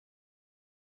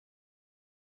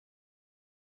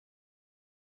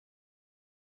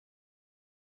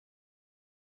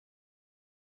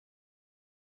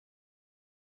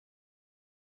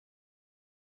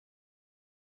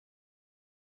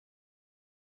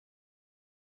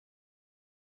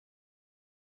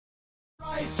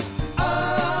Rice,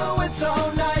 oh, it's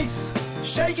so nice.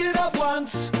 Shake it up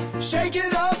once, shake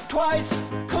it up twice.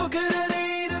 Cook it and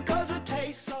eat it 'cause it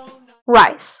tastes so nice.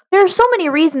 Rice. There are so many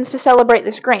reasons to celebrate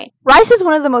this grain. Rice is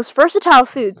one of the most versatile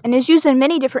foods and is used in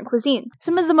many different cuisines.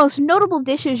 Some of the most notable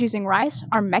dishes using rice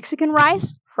are Mexican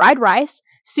rice, fried rice,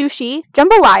 sushi,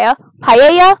 jambalaya,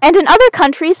 paella, and in other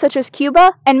countries such as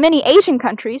Cuba and many Asian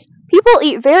countries, people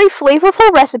eat very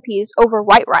flavorful recipes over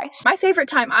white rice. My favorite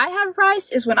time I have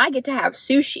rice is when I get to have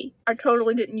sushi. I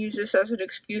totally didn't use this as an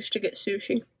excuse to get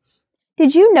sushi.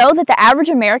 Did you know that the average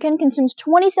American consumes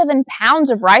 27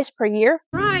 pounds of rice per year?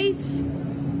 Rice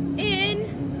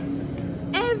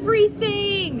in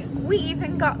everything. We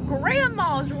even got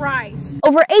grandma's rice.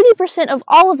 Over 80% of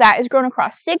all of that is grown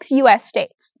across 6 U.S.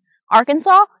 states: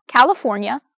 Arkansas,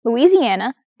 California,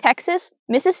 Louisiana, Texas,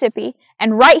 Mississippi,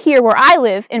 and right here where I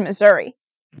live in Missouri.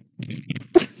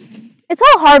 It's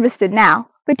all harvested now,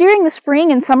 but during the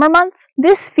spring and summer months,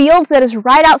 this field that is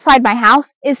right outside my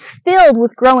house is filled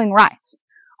with growing rice.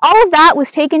 All of that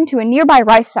was taken to a nearby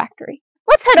rice factory.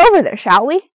 Let's head over there, shall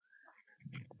we?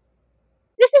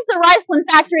 This is the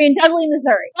Riceland factory in Dudley,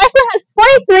 Missouri. Riceland has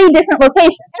 23 different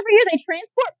locations. Every year they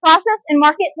transport, process, and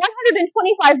market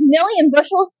 125 million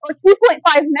bushels or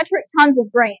 2.5 metric tons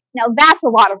of grain. Now that's a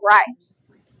lot of rice.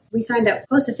 We signed up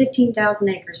close to 15,000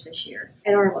 acres this year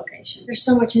at our location. There's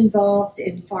so much involved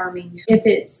in farming. If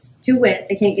it's too wet,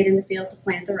 they can't get in the field to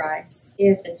plant the rice.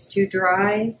 If it's too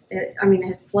dry, they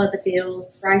have to flood the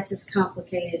fields. Rice is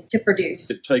complicated to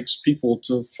produce. It takes people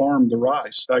to farm the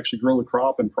rice, to actually grow the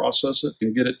crop and process it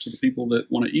and get it to the people that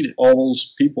want to eat it. All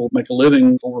those people make a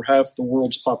living. Over half the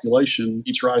world's population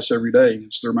eats rice every day.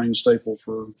 It's their main staple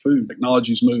for food.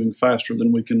 Technology is moving faster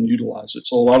than we can utilize it.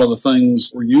 So a lot of the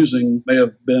things we're using may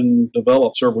have been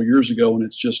developed several years ago, and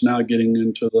it's just now getting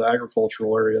into the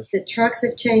agricultural area. The trucks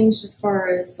have changed as far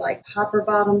as like hopper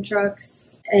bottom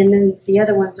trucks, and then the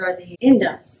other ones are the end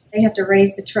dumps. They have to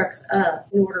raise the trucks up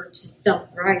in order to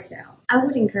dump the rice out. I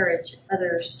would encourage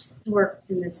others to work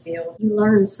in this field. You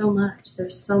learn so much.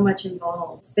 There's so much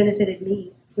involved. It's benefited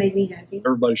me. It's made me happy.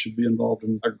 Everybody should be involved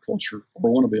in agriculture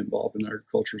or want to be involved in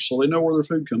agriculture so they know where their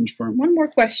food comes from. One more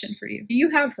question for you. Do you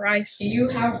have rice? Do you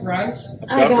have rice?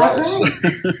 I got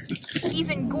rice.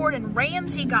 Even Gordon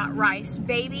Ramsay got rice,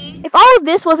 baby. If all of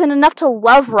this wasn't enough to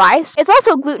love rice, it's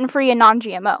also gluten-free and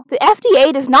non-GMO. The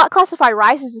FDA does not classify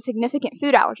rice as a significant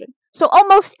food allergen, so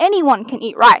almost anyone can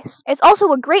eat rice. It's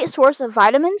also a great source of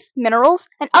vitamins, minerals,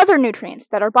 and other nutrients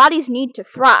that our bodies need to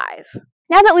thrive.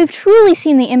 Now that we've truly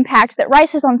seen the impact that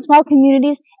rice has on small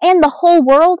communities and the whole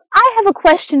world, I have a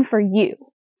question for you.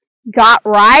 Got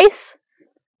rice?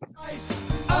 Rice,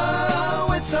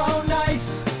 oh, it's so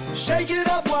nice. Shake it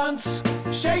up once,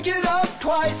 shake it up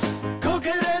twice.